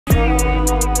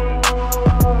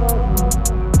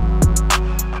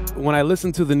when I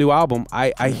listen to the new album,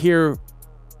 I hear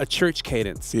a church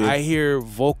cadence. Yeah. I hear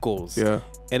vocals. Yeah.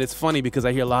 And it's funny because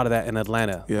I hear a lot of that in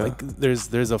Atlanta. Yeah. Like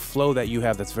there's a flow that you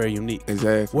have that's very unique.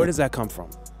 Exactly. Where does that come from?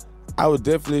 I would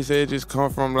definitely say it just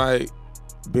come from like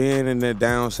being in that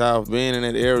down south, being in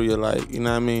that area, like, you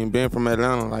know what I mean, being from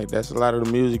Atlanta, like that's a lot of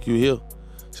the music you hear.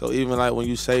 So even like when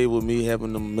you say with me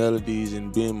having the melodies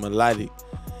and being melodic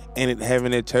and it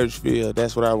having that church feel,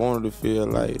 that's what I wanted to feel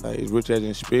like it's rich as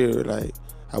in spirit. Like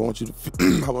I want you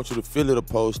to I want you to feel it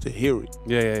opposed to hear it.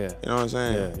 Yeah. You know what I'm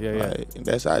saying? Yeah. Like, and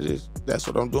that's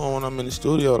what I'm doing when I'm in the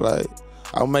studio. Like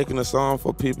I'm making a song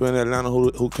for people in Atlanta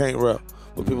who can't rap,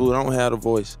 for people who don't have the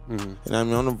voice. Mm-hmm. And I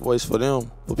mean, I'm the voice for them,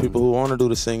 for people who want to do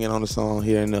the singing on the song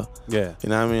here and there. Yeah. You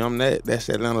know what I mean? That's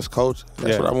Atlanta's culture.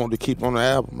 That's what I want to keep on the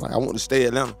album. Like I want to stay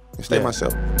Atlanta and stay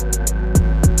myself.